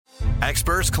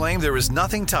Experts claim there is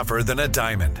nothing tougher than a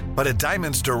diamond. But at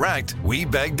Diamonds Direct, we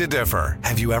beg to differ.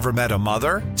 Have you ever met a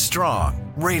mother?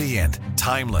 Strong, radiant,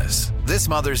 timeless. This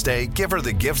Mother's Day, give her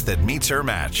the gift that meets her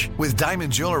match. With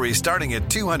diamond jewelry starting at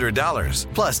 $200.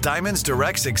 Plus Diamonds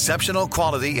Direct's exceptional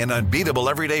quality and unbeatable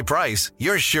everyday price,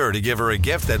 you're sure to give her a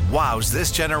gift that wows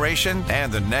this generation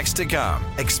and the next to come.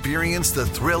 Experience the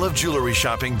thrill of jewelry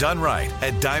shopping done right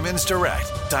at Diamonds Direct.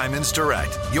 Diamonds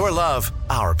Direct. Your love,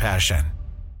 our passion.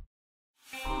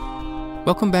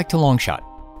 Welcome back to Longshot,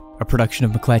 a production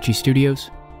of McClatchy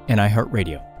Studios and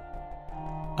iHeartRadio.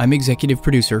 I'm executive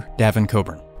producer Davin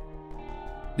Coburn.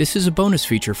 This is a bonus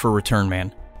feature for Return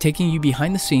Man, taking you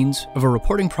behind the scenes of a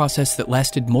reporting process that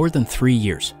lasted more than 3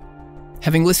 years.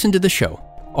 Having listened to the show,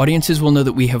 audiences will know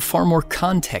that we have far more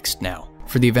context now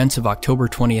for the events of October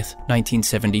 20th,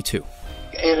 1972.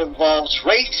 It involves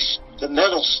race, the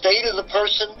mental state of the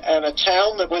person, and a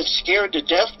town that was scared to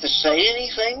death to say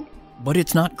anything. But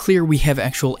it's not clear we have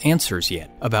actual answers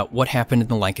yet about what happened in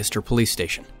the Lancaster police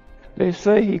station. They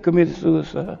say he committed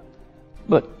suicide,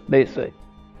 but they say.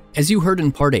 As you heard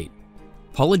in Part 8,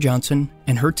 Paula Johnson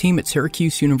and her team at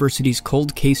Syracuse University's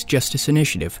Cold Case Justice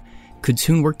Initiative could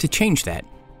soon work to change that,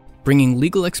 bringing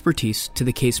legal expertise to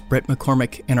the case Brett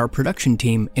McCormick and our production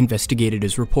team investigated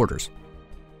as reporters.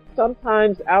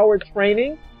 Sometimes our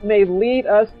training may lead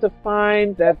us to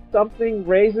find that something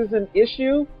raises an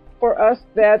issue for us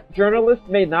that journalists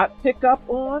may not pick up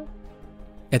on.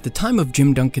 At the time of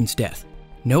Jim Duncan's death,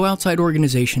 no outside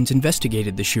organizations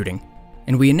investigated the shooting,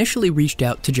 and we initially reached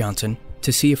out to Johnson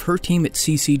to see if her team at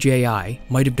CCJI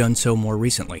might have done so more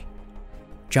recently.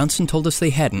 Johnson told us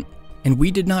they hadn't, and we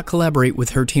did not collaborate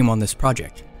with her team on this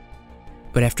project.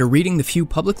 But after reading the few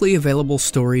publicly available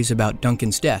stories about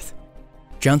Duncan's death,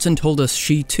 Johnson told us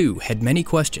she too had many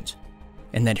questions,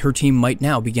 and that her team might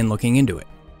now begin looking into it.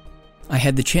 I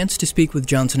had the chance to speak with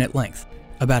Johnson at length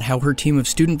about how her team of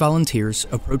student volunteers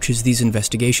approaches these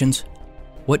investigations,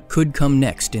 what could come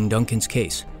next in Duncan's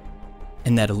case,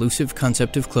 and that elusive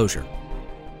concept of closure.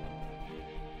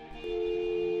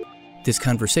 This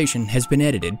conversation has been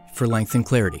edited for length and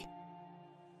clarity.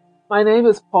 My name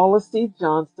is Paula C.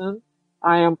 Johnson.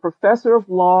 I am professor of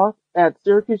law at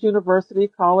Syracuse University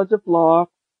College of Law.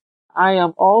 I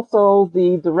am also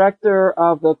the director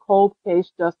of the Cold Case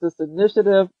Justice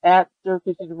Initiative at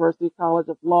Syracuse University College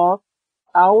of Law.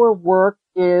 Our work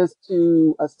is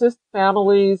to assist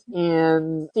families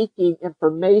in seeking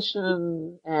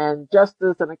information and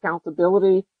justice and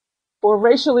accountability for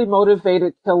racially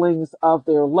motivated killings of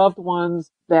their loved ones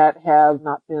that have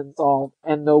not been solved,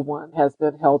 and no one has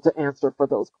been held to answer for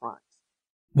those crimes.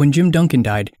 When Jim Duncan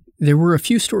died, there were a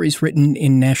few stories written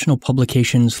in national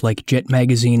publications like Jet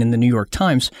Magazine and the New York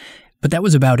Times, but that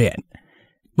was about it.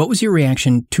 What was your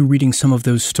reaction to reading some of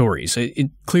those stories?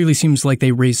 It clearly seems like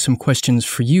they raised some questions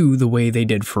for you the way they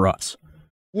did for us.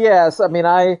 Yes,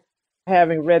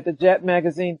 having read the Jet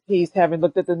Magazine piece, having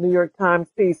looked at the New York Times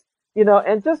piece,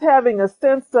 and just having a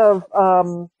sense of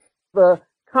the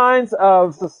kinds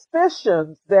of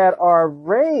suspicions that are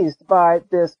raised by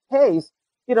this case,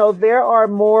 there are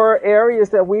more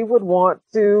areas that we would want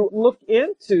to look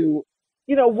into,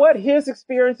 what his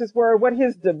experiences were, what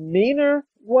his demeanor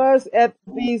was at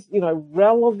these,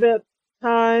 relevant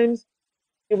times.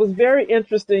 It was very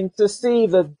interesting to see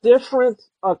the different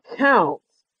accounts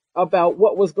about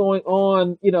what was going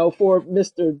on, for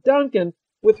Mr. Duncan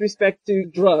with respect to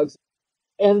drugs.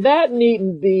 And that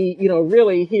needn't be,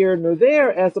 really here nor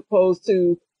there, as opposed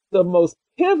to the most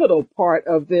pivotal part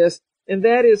of this, and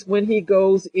that is when he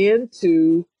goes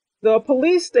into the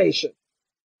police station.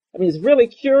 It's really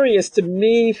curious to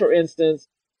me, for instance,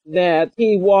 that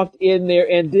he walked in there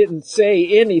and didn't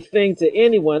say anything to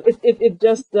anyone. It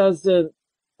just doesn't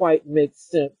quite make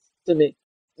sense to me.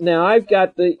 Now, I've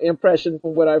got the impression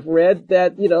from what I've read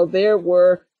that, there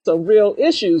were some real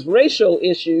issues, racial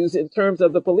issues, in terms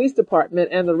of the police department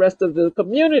and the rest of the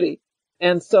community.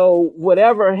 And so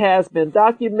whatever has been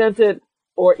documented,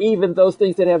 or even those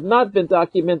things that have not been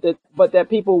documented, but that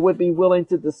people would be willing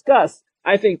to discuss,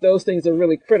 I think those things are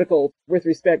really critical with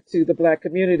respect to the Black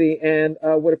community and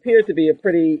what appeared to be a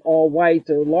pretty all-white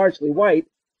or largely white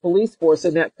police force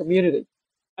in that community.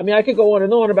 I could go on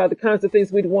and on about the kinds of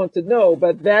things we'd want to know,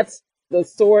 but that's the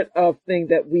sort of thing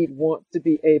that we'd want to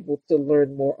be able to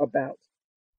learn more about.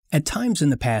 At times in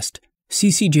the past,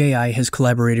 CCJI has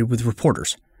collaborated with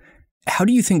reporters. How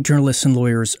do you think journalists and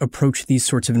lawyers approach these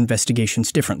sorts of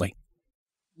investigations differently?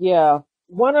 Yeah,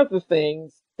 one of the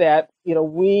things that,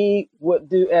 we would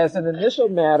do as an initial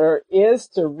matter is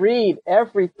to read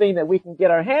everything that we can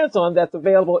get our hands on that's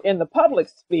available in the public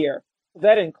sphere.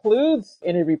 That includes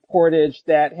any reportage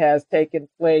that has taken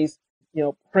place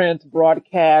print,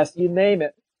 broadcast, you name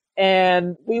it.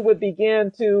 And we would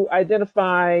begin to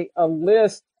identify a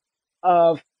list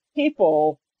of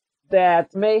people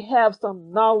that may have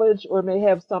some knowledge or may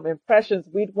have some impressions.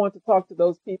 We'd want to talk to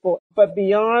those people. But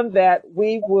beyond that,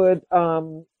 we would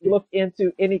look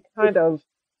into any kind of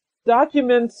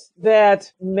documents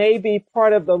that may be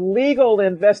part of the legal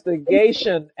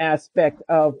investigation aspect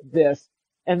of this.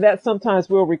 And that sometimes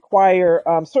will require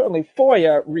certainly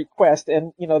FOIA requests.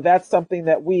 And, that's something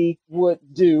that we would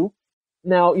do.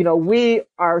 Now, we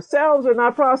ourselves are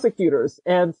not prosecutors.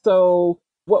 And so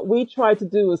what we try to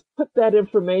do is put that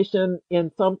information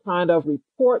in some kind of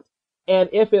report. And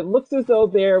if it looks as though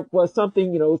there was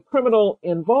something, criminal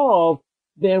involved,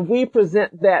 then we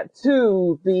present that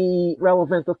to the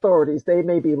relevant authorities. They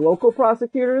may be local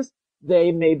prosecutors.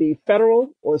 They may be federal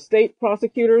or state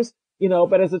prosecutors,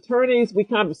 but as attorneys, we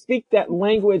kind of speak that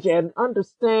language and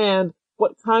understand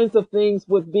what kinds of things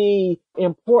would be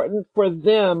important for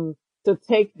them to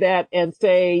take that and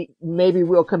say, maybe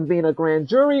we'll convene a grand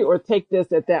jury or take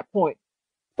this at that point.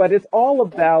 But it's all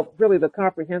about really the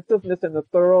comprehensiveness and the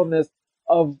thoroughness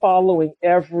of following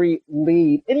every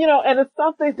lead. And, and it's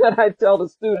something that I tell the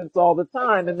students all the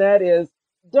time, and that is,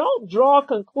 don't draw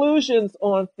conclusions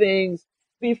on things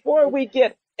before we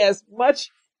get as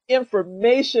much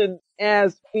information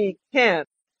as we can,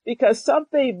 because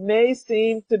something may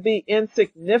seem to be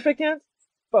insignificant,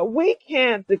 but we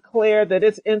can't declare that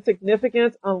it's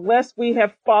insignificant unless we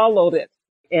have followed it.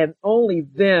 And only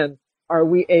then are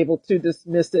we able to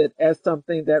dismiss it as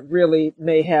something that really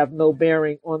may have no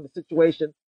bearing on the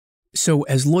situation. So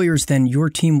as lawyers, then, your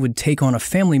team would take on a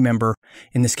family member,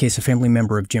 in this case, a family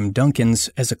member of Jim Duncan's,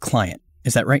 as a client.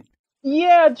 Is that right?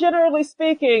 Yeah, generally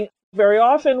speaking. Very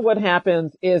often what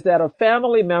happens is that a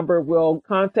family member will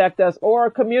contact us, or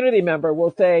a community member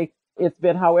will say, it's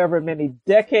been however many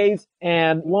decades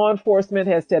and law enforcement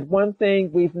has said one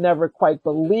thing, we've never quite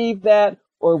believed that,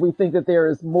 or we think that there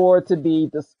is more to be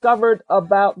discovered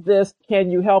about this.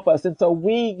 Can you help us? And so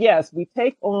we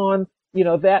take on,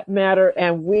 that matter,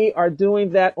 and we are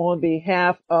doing that on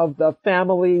behalf of the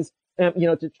families,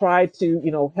 to try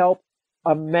to, help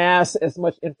amass as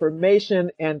much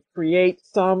information and create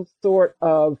some sort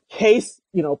of case,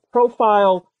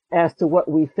 profile as to what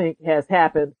we think has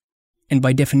happened. And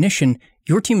by definition,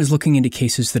 your team is looking into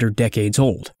cases that are decades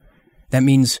old. That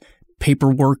means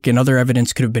paperwork and other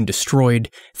evidence could have been destroyed.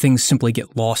 Things simply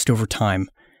get lost over time.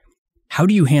 How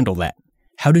do you handle that?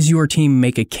 How does your team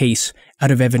make a case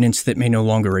out of evidence that may no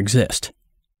longer exist?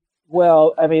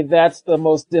 Well, that's the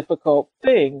most difficult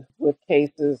thing with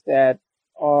cases that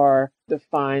are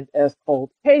defined as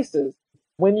cold cases.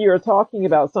 When you're talking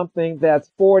about something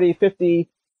that's 40, 50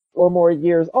 or more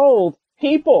years old,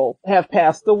 people have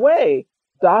passed away.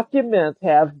 Documents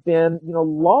have been,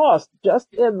 lost just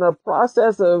in the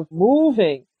process of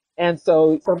moving. And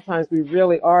so sometimes we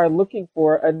really are looking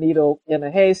for a needle in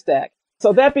a haystack.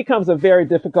 So that becomes a very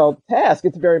difficult task.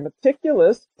 It's very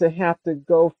meticulous to have to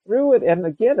go through it. And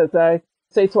again, as I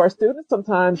say to our students,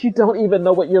 sometimes you don't even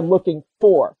know what you're looking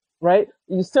for, right?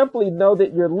 You simply know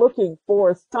that you're looking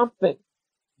for something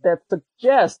that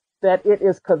suggests that it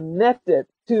is connected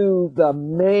to the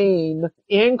main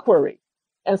inquiry.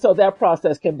 And so that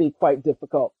process can be quite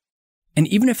difficult. And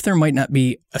even if there might not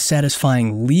be a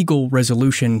satisfying legal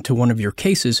resolution to one of your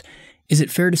cases, is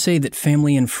it fair to say that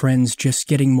family and friends just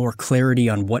getting more clarity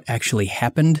on what actually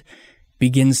happened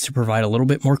begins to provide a little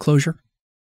bit more closure?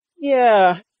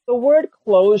 Yeah. The word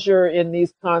closure in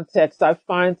these contexts I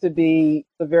find to be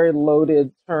a very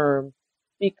loaded term,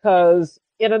 because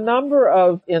in a number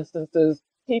of instances,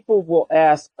 people will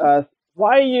ask us,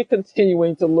 why are you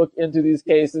continuing to look into these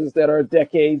cases that are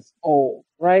decades old,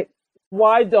 right?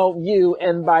 Why don't you,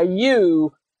 and by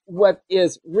you, what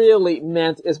is really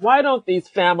meant is, why don't these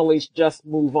families just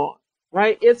move on,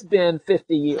 right? It's been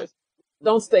 50 years.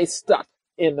 Don't stay stuck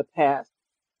in the past.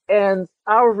 And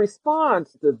our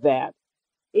response to that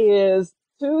is,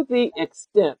 to the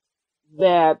extent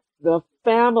that the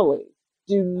families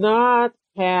do not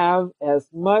have as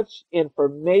much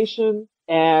information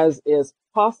as is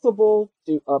possible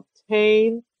to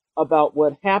obtain about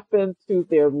what happened to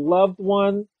their loved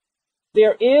one,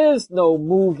 there is no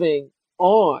moving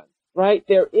on, right?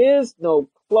 There is no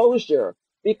closure,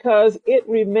 because it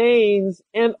remains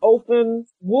an open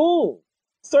wound.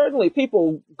 Certainly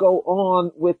people go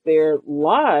on with their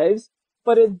lives,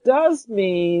 but it does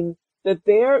mean that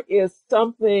there is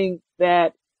something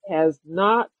that has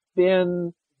not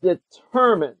been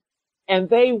determined, and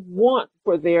they want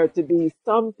for there to be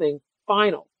something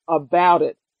final about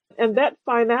it. And that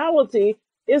finality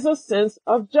is a sense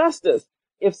of justice.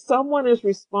 If someone is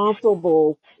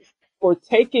responsible for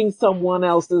taking someone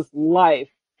else's life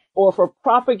or for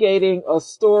propagating a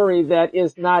story that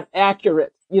is not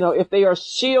accurate. If they are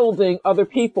shielding other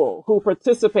people who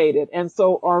participated and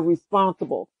so are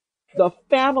responsible. The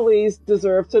families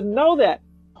deserve to know that.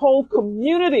 Whole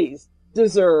communities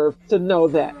deserve to know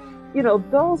that.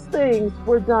 Those things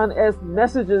were done as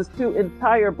messages to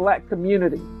entire Black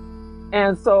communities.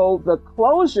 And so the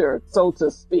closure, so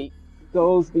to speak,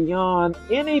 goes beyond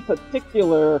any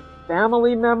particular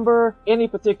family member, any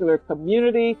particular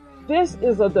community. This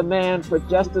is a demand for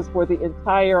justice for the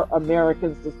entire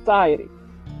American society.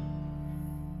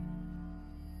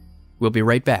 We'll be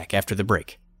right back after the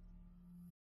break.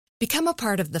 Become a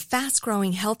part of the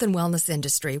fast-growing health and wellness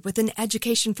industry with an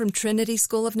education from Trinity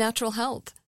School of Natural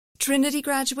Health. Trinity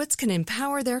graduates can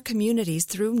empower their communities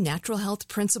through natural health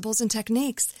principles and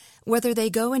techniques, whether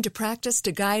they go into practice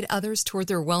to guide others toward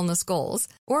their wellness goals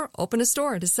or open a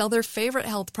store to sell their favorite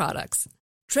health products.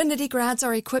 Trinity grads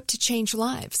are equipped to change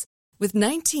lives with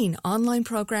 19 online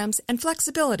programs and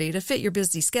flexibility to fit your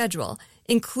busy schedule,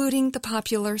 including the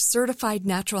popular Certified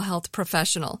Natural Health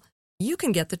Professional. You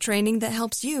can get the training that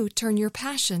helps you turn your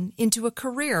passion into a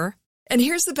career. And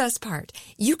here's the best part.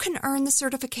 You can earn the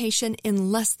certification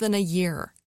in less than a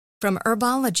year. From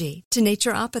herbology to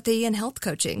naturopathy and health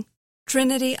coaching,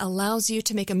 Trinity allows you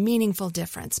to make a meaningful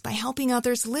difference by helping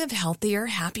others live healthier,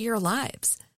 happier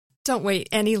lives. Don't wait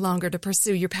any longer to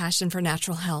pursue your passion for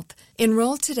natural health.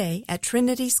 Enroll today at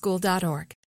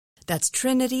trinityschool.org. That's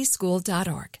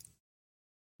trinityschool.org.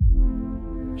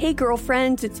 Hey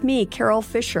girlfriends, it's me, Carol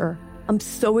Fisher. I'm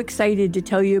so excited to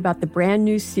tell you about the brand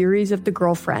new series of The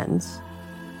Girlfriends.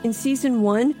 In season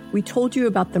 1, we told you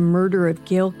about the murder of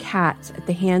Gail Katz at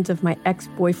the hands of my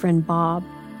ex-boyfriend Bob.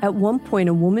 At one point,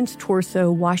 a woman's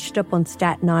torso washed up on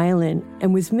Staten Island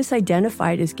and was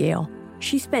misidentified as Gail.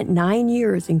 She spent 9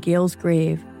 years in Gail's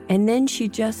grave, and then she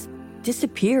just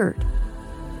disappeared.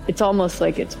 It's almost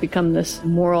like it's become this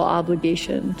moral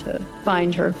obligation to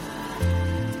find her.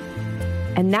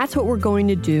 And that's what we're going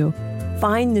to do.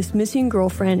 Find this missing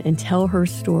girlfriend and tell her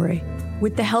story.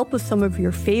 With the help of some of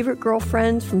your favorite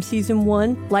girlfriends from season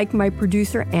 1, like my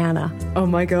producer, Anna. Oh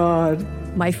my God.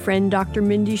 My friend, Dr.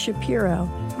 Mindy Shapiro.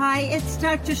 Hi, it's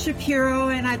Dr. Shapiro,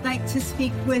 and I'd like to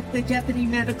speak with the Deputy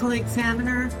Medical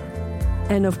Examiner.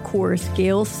 And of course,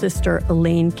 Gail's sister,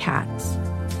 Elaine Katz.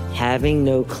 Having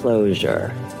no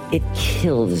closure, it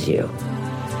kills you.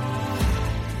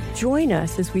 Join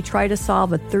us as we try to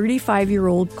solve a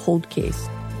 35-year-old cold case.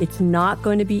 It's not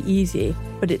going to be easy,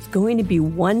 but it's going to be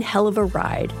one hell of a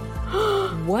ride.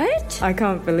 What? I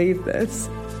can't believe this.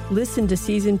 Listen to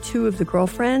season 2 of The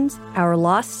Girlfriends, Our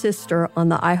Lost Sister on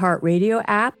the iHeartRadio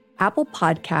app, Apple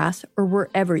Podcasts, or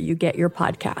wherever you get your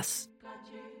podcasts.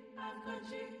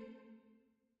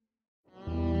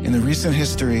 In the recent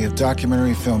history of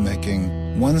documentary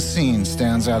filmmaking, one scene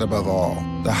stands out above all: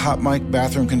 the hot mic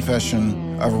bathroom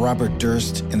confession of Robert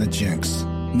Durst in The Jinx.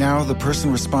 Now, the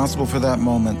person responsible for that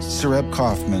moment, Sareb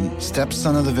Kaufman,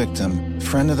 stepson of the victim,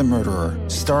 friend of the murderer,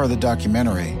 star of the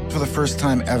documentary, for the first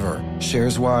time ever,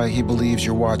 shares why he believes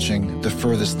you're watching the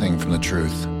furthest thing from the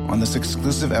truth on this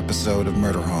exclusive episode of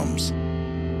Murder Homes.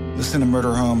 Listen to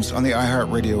Murder Homes on the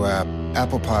iHeartRadio app,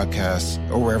 Apple Podcasts,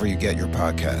 or wherever you get your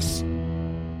podcasts.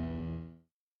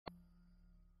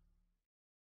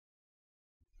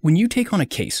 When you take on a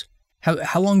case,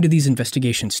 how long do these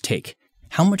investigations take?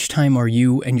 How much time are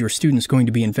you and your students going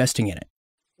to be investing in it?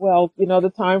 Well,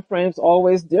 the time frames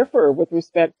always differ with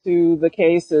respect to the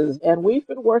cases. And we've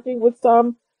been working with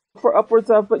some for upwards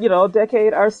of, a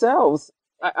decade ourselves.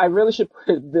 I really should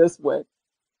put it this way.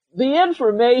 The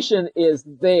information is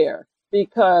there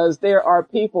because there are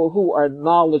people who are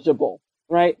knowledgeable,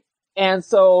 right? And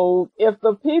so if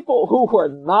the people who are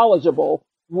knowledgeable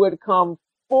would come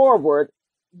forward,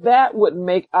 that would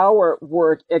make our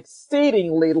work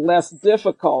exceedingly less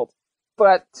difficult.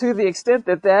 But to the extent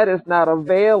that that is not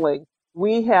availing,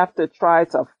 we have to try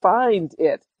to find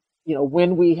it,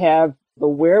 when we have the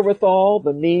wherewithal,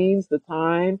 the means, the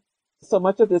time. So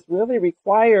much of this really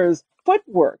requires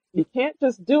footwork. You can't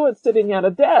just do it sitting at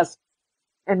a desk.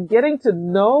 And getting to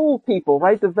know people,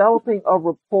 right? Developing a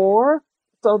rapport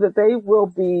so that they will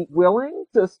be willing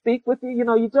to speak with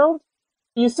you.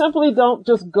 You simply don't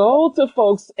just go to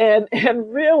folks and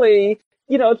really,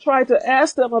 try to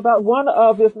ask them about one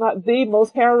of, if not the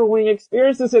most harrowing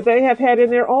experiences that they have had in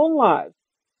their own lives.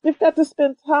 You've got to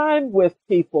spend time with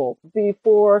people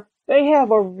before they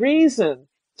have a reason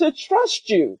to trust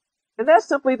you. And that's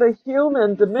simply the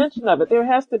human dimension of it. There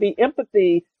has to be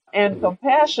empathy and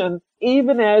compassion,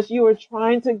 even as you are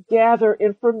trying to gather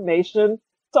information.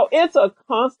 So it's a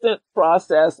constant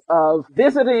process of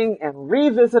visiting and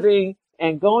revisiting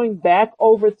and going back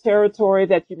over territory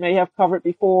that you may have covered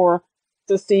before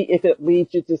to see if it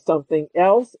leads you to something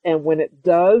else, and when it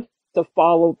does, to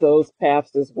follow those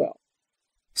paths as well.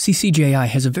 CCJI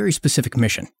has a very specific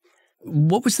mission.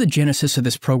 What was the genesis of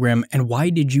this program, and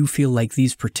why did you feel like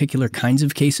these particular kinds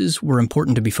of cases were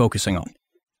important to be focusing on?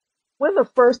 When the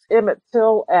first Emmett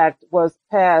Till Act was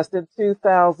passed in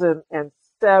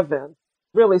 2007,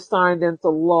 really signed into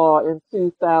law in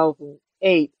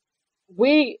 2008,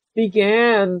 we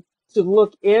began to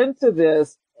look into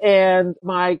this, and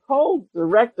my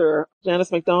co-director,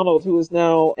 Janice McDonald, who is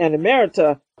now an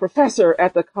emerita professor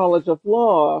at the College of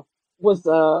Law, was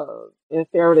in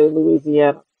Faraday,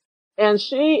 Louisiana. And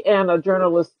she and a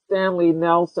journalist, Stanley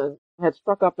Nelson, had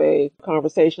struck up a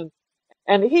conversation,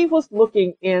 and he was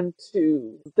looking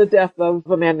into the death of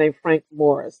a man named Frank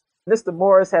Morris. Mr.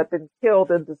 Morris had been killed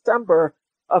in December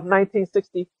of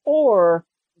 1964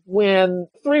 when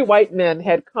 3 white men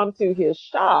had come to his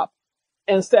shop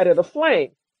and set it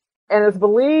aflame. And it's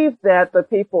believed that the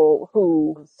people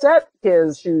who set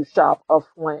his shoe shop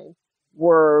aflame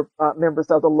were members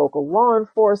of the local law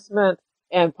enforcement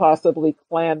and possibly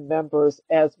Klan members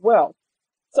as well.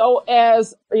 So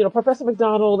as, Professor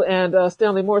McDonald and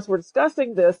Stanley Morris were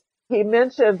discussing this, he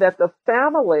mentioned that the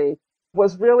family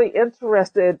was really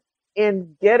interested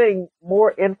in getting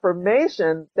more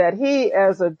information that he,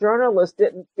 as a journalist,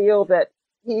 didn't feel that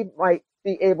he might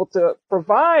be able to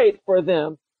provide for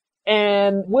them.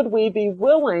 And would we be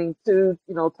willing to,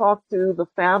 talk to the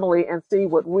family and see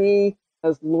what we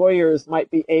as lawyers might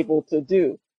be able to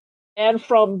do? And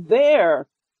from there,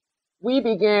 we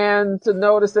began to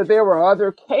notice that there were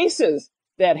other cases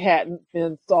that hadn't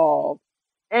been solved.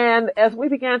 And as we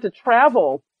began to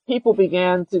travel, people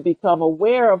began to become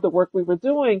aware of the work we were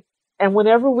doing. And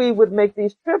whenever we would make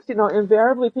these trips,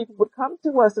 invariably people would come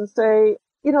to us and say,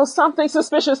 something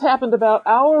suspicious happened about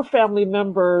our family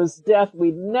member's death.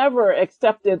 We never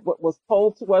accepted what was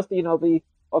told to us, the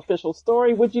official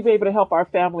story. Would you be able to help our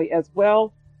family as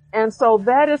well? And so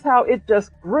that is how it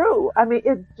just grew. I mean,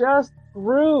 it just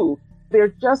grew. There are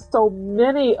just so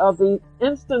many of these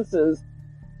instances.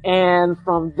 And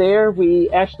from there, we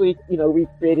actually, we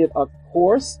created a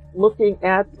course looking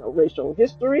at racial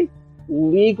history,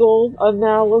 legal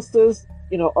analysis,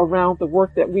 around the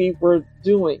work that we were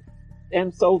doing.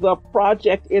 And so the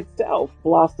project itself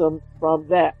blossomed from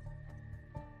that.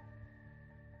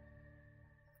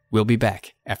 We'll be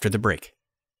back after the break.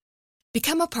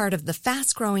 Become a part of the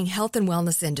fast-growing health and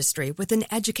wellness industry with an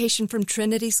education from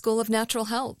Trinity School of Natural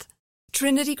Health.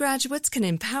 Trinity graduates can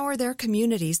empower their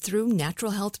communities through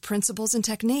natural health principles and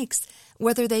techniques,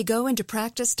 whether they go into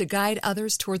practice to guide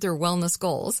others toward their wellness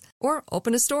goals or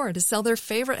open a store to sell their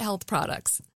favorite health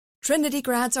products. Trinity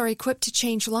grads are equipped to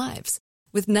change lives.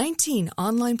 With 19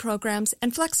 online programs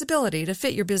and flexibility to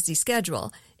fit your busy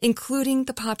schedule, including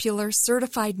the popular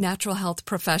Certified Natural Health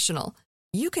Professional,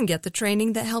 you can get the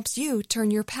training that helps you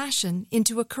turn your passion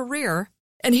into a career.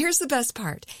 And here's the best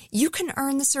part. You can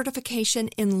earn the certification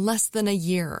in less than a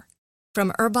year.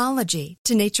 From herbology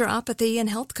to naturopathy and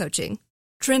health coaching,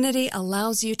 Trinity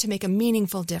allows you to make a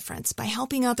meaningful difference by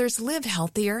helping others live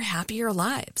healthier, happier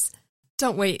lives.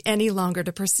 Don't wait any longer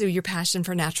to pursue your passion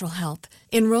for natural health.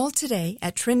 Enroll today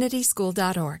at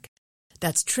trinityschool.org.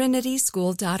 That's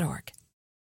trinityschool.org.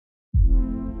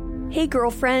 Hey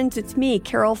girlfriends, it's me,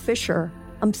 Carol Fisher.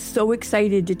 I'm so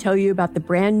excited to tell you about the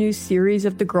brand new series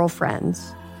of The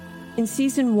Girlfriends. In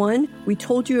Season 1, we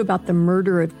told you about the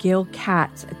murder of Gail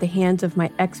Katz at the hands of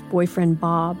my ex-boyfriend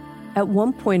Bob. At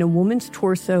one point, a woman's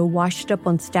torso washed up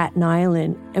on Staten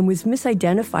Island and was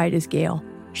misidentified as Gail.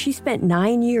 She spent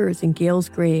 9 years in Gail's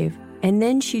grave, and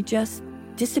then she just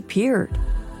disappeared.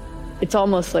 It's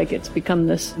almost like it's become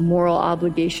this moral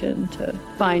obligation to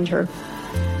find her.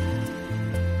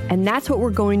 And that's what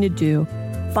we're going to do.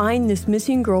 Find this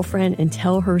missing girlfriend and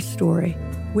tell her story.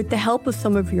 With the help of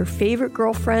some of your favorite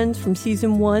girlfriends from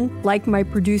Season 1, like my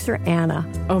producer, Anna.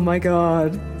 Oh my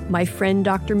God. My friend,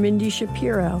 Dr. Mindy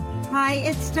Shapiro. Hi,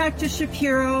 it's Dr.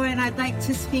 Shapiro, and I'd like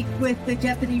to speak with the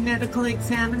Deputy Medical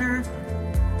Examiner.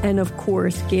 And of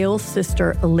course, Gail's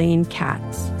sister, Elaine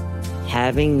Katz.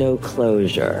 Having no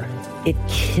closure, it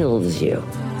kills you.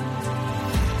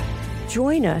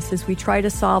 Join us as we try to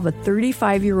solve a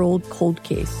 35-year-old cold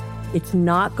case. It's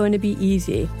not going to be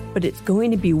easy, but it's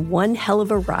going to be one hell of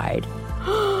a ride.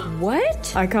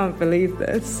 What? I can't believe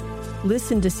this.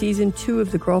 Listen to Season 2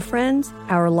 of The Girlfriends,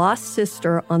 Our Lost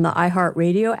Sister on the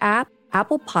iHeartRadio app,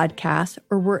 Apple Podcasts,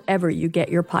 or wherever you get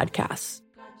your podcasts.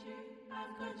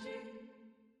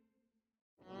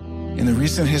 In the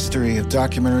recent history of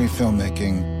documentary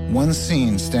filmmaking, one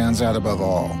scene stands out above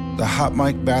all. The hot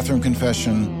mic bathroom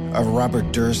confession of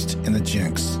Robert Durst and the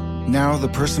Jinx. Now, the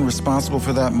person responsible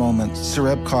for that moment,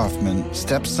 Sareb Kaufman,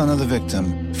 stepson of the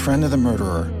victim, friend of the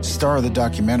murderer, star of the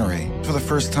documentary, for the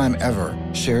first time ever,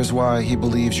 shares why he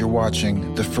believes you're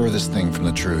watching the furthest thing from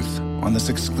the truth on this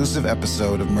exclusive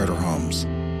episode of Murder Homes.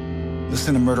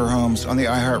 Listen to Murder Homes on the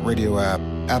iHeartRadio app,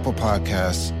 Apple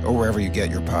Podcasts, or wherever you get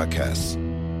your podcasts.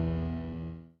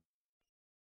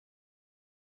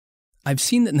 I've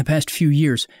seen that in the past few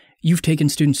years, you've taken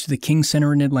students to the King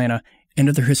Center in Atlanta and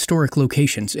other historic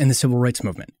locations in the civil rights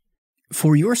movement.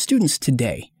 For your students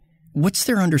today, what's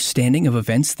their understanding of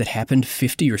events that happened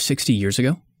 50 or 60 years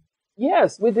ago?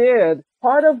 Yes, we did.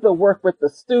 Part of the work with the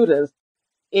students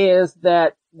is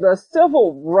that the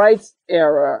civil rights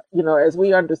era, as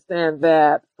we understand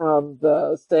that from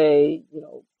the, say,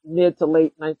 mid to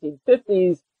late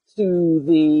 1950s to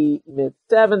the mid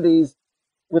 70s,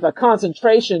 with a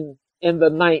concentration in the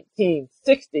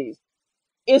 1960s,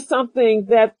 is something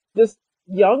that this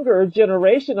younger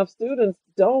generation of students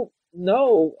don't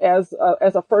know as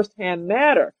a firsthand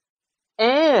matter,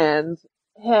 and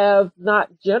have not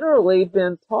generally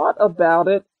been taught about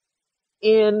it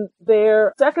in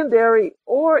their secondary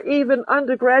or even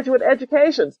undergraduate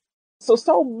educations.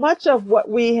 So much of what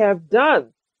we have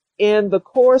done in the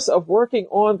course of working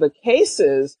on the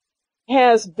cases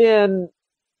has been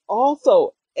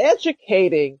also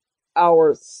educating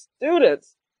our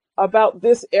students about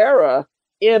this era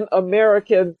in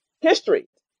American history.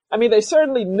 I mean, they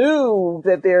certainly knew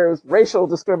that there's racial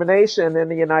discrimination in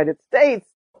the United States,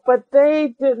 but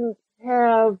they didn't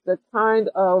have the kind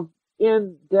of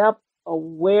in-depth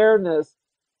awareness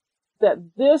that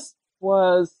this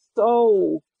was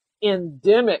so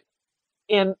endemic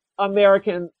in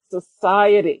American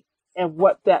society and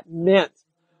what that meant.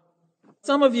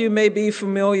 Some of you may be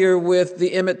familiar with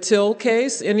the Emmett Till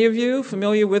case. Any of you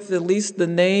familiar with at least the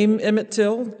name Emmett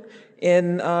Till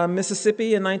in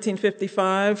Mississippi in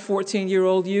 1955,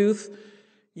 14-year-old youth,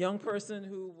 young person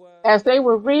who... As they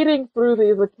were reading through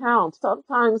these accounts,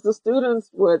 sometimes the students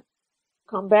would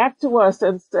come back to us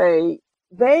and say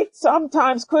they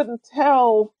sometimes couldn't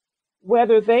tell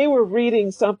whether they were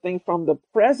reading something from the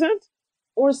present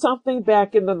or something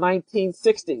back in the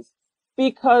 1960s,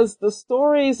 because the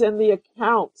stories and the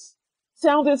accounts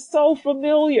sounded so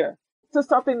familiar to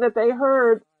something that they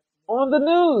heard on the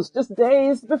news just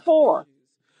days before.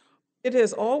 It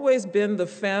has always been the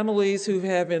families who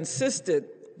have insisted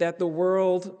that the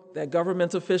world, that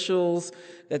government officials,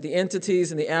 that the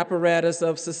entities and the apparatus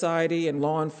of society and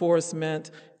law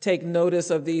enforcement take notice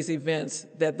of these events,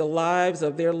 that the lives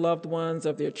of their loved ones,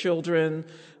 of their children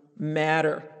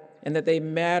matter, and that they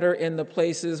matter in the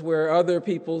places where other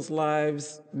people's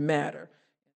lives matter.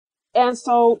 And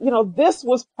so, this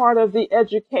was part of the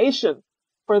education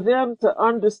for them to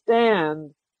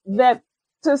understand that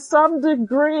to some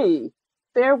degree,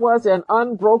 there was an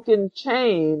unbroken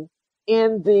chain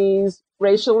in these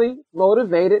racially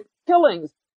motivated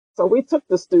killings. So we took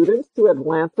the students to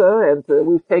Atlanta, and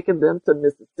we've taken them to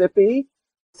Mississippi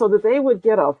so that they would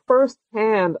get a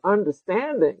first-hand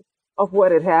understanding of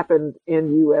what had happened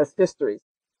in U.S. history.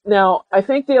 Now, I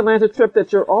think the Atlanta trip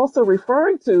that you're also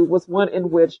referring to was one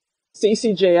in which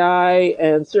CCJI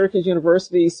and Syracuse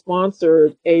University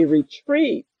sponsored a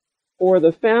retreat for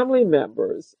the family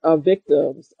members of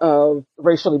victims of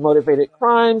racially motivated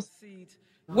crimes.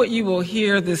 What you will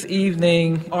hear this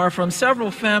evening are from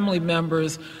several family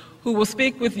members who will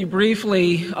speak with you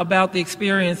briefly about the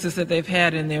experiences that they've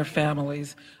had in their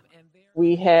families.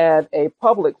 We had a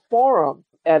public forum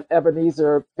at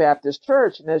Ebenezer Baptist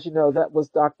Church, and as you know, that was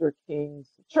Dr. King's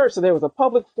church. So there was a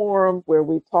public forum where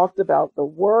we talked about the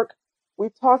work. We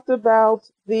talked about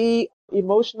the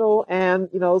emotional and,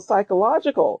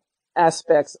 psychological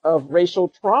aspects of racial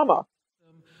trauma.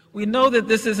 We know that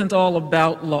this isn't all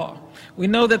about law. We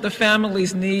know that the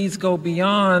family's needs go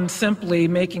beyond simply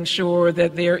making sure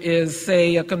that there is,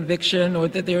 say, a conviction or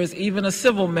that there is even a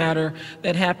civil matter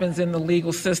that happens in the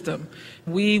legal system.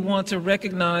 We want to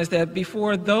recognize that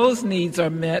before those needs are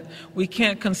met, we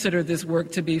can't consider this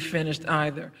work to be finished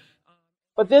either.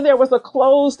 But then there was a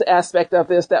closed aspect of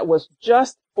this that was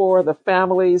just for the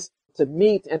families to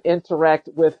meet and interact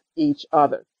with each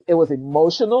other. It was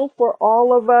emotional for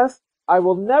all of us. I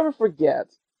will never forget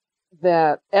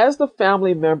that as the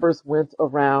family members went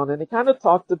around and they kind of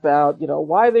talked about,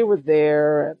 why they were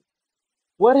there and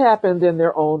what happened in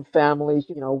their own families,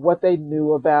 what they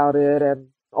knew about it and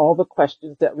all the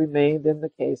questions that remained in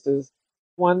the cases.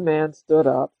 One man stood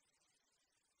up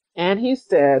and he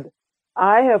said,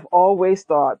 I have always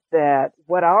thought that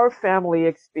what our family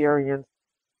experienced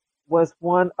was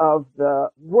one of the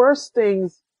worst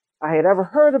things I had ever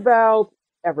heard about,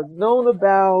 ever known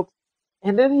about.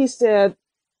 And then he said,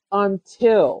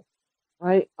 until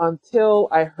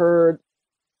I heard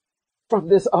from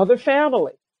this other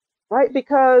family, right?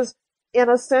 Because in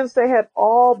a sense, they had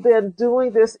all been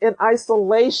doing this in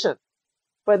isolation,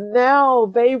 but now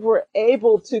they were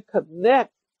able to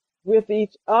connect with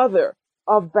each other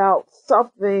about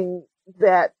something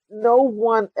that no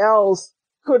one else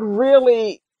could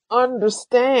really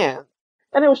understand.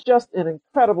 And it was just an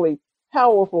incredibly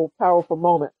powerful, powerful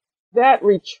moment. That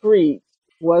retreat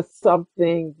was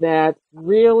something that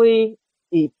really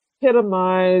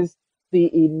epitomized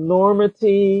the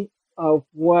enormity of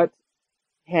what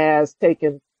has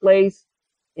taken place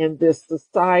in this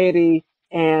society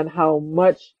and how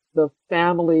much the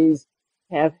families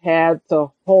have had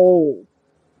to hold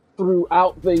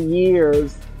throughout the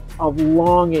years of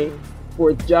longing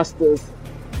for justice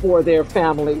for their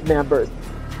family members.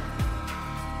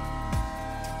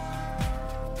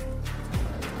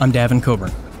 I'm Davin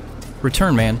Coburn.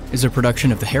 Return Man is a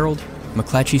production of The Herald,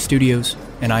 McClatchy Studios,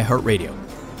 and iHeartRadio.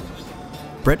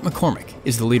 Brett McCormick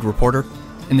is the lead reporter,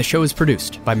 and the show is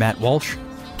produced by Matt Walsh,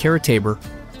 Kara Tabor,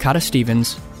 Kata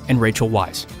Stevens, and Rachel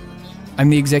Wise. I'm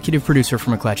the executive producer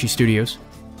for McClatchy Studios.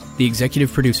 The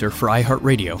executive producer for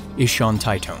iHeartRadio is Sean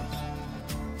Titone.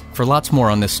 For lots more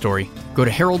on this story, go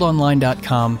to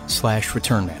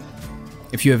heraldonline.com/returnman.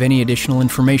 If you have any additional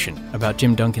information about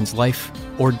Jim Duncan's life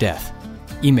or death,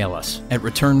 email us at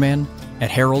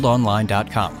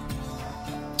returnman@heraldonline.com.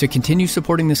 To continue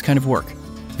supporting this kind of work,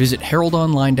 visit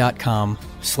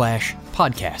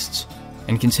heraldonline.com/podcasts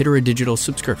and consider a digital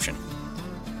subscription.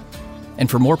 And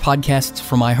for more podcasts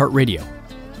from iHeartRadio,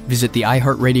 visit the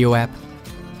iHeartRadio app,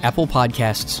 Apple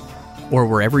Podcasts, or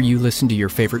wherever you listen to your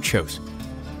favorite shows.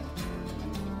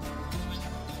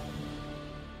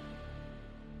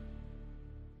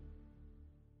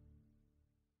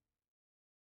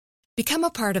 Become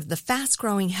a part of the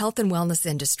fast-growing health and wellness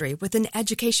industry with an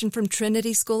education from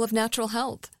Trinity School of Natural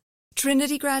Health.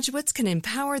 Trinity graduates can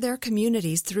empower their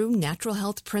communities through natural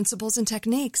health principles and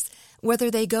techniques, whether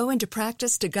they go into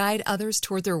practice to guide others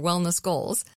toward their wellness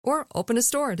goals or open a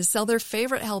store to sell their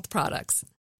favorite health products.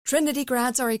 Trinity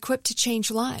grads are equipped to change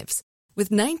lives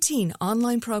with 19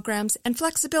 online programs and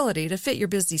flexibility to fit your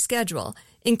busy schedule,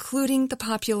 including the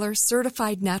popular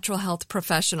Certified Natural Health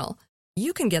Professional.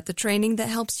 You can get the training that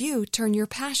helps you turn your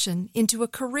passion into a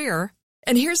career.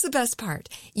 And here's the best part.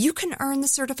 You can earn the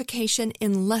certification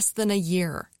in less than a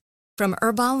year. From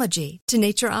herbology to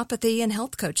naturopathy and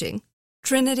health coaching,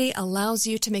 Trinity allows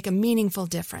you to make a meaningful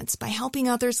difference by helping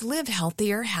others live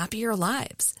healthier, happier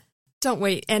lives. Don't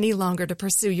wait any longer to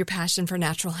pursue your passion for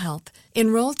natural health.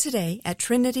 Enroll today at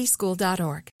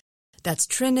trinityschool.org. That's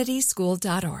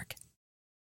trinityschool.org.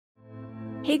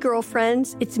 Hey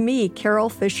girlfriends, it's me, Carol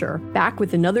Fisher, back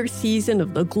with another season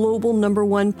of the global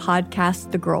 #1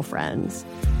 podcast, The Girlfriends.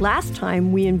 Last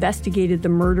time, we investigated the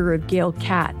murder of Gail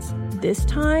Katz. This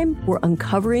time, we're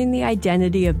uncovering the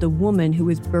identity of the woman who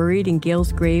was buried in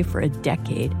Gail's grave for a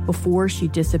decade before she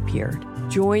disappeared.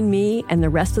 Join me and the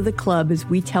rest of the club as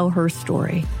we tell her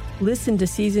story. Listen to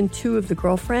Season 2 of The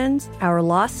Girlfriends, Our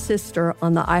Lost Sister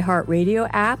on the iHeartRadio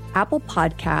app, Apple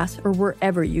Podcasts, or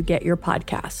wherever you get your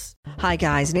podcasts. Hi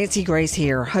guys, Nancy Grace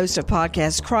here, host of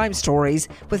podcast Crime Stories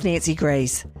with Nancy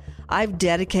Grace. I've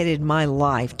dedicated my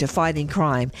life to fighting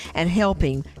crime and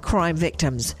helping crime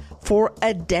victims. For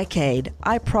a decade,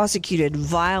 I prosecuted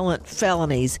violent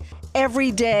felonies.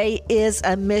 Every day is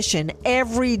a mission.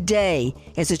 Every day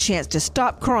is a chance to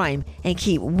stop crime and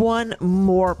keep one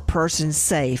more person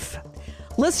safe.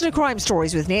 Listen to Crime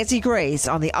Stories with Nancy Grace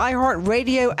on the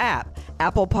iHeartRadio app,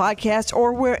 Apple Podcasts,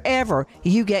 or wherever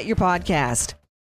you get your podcast.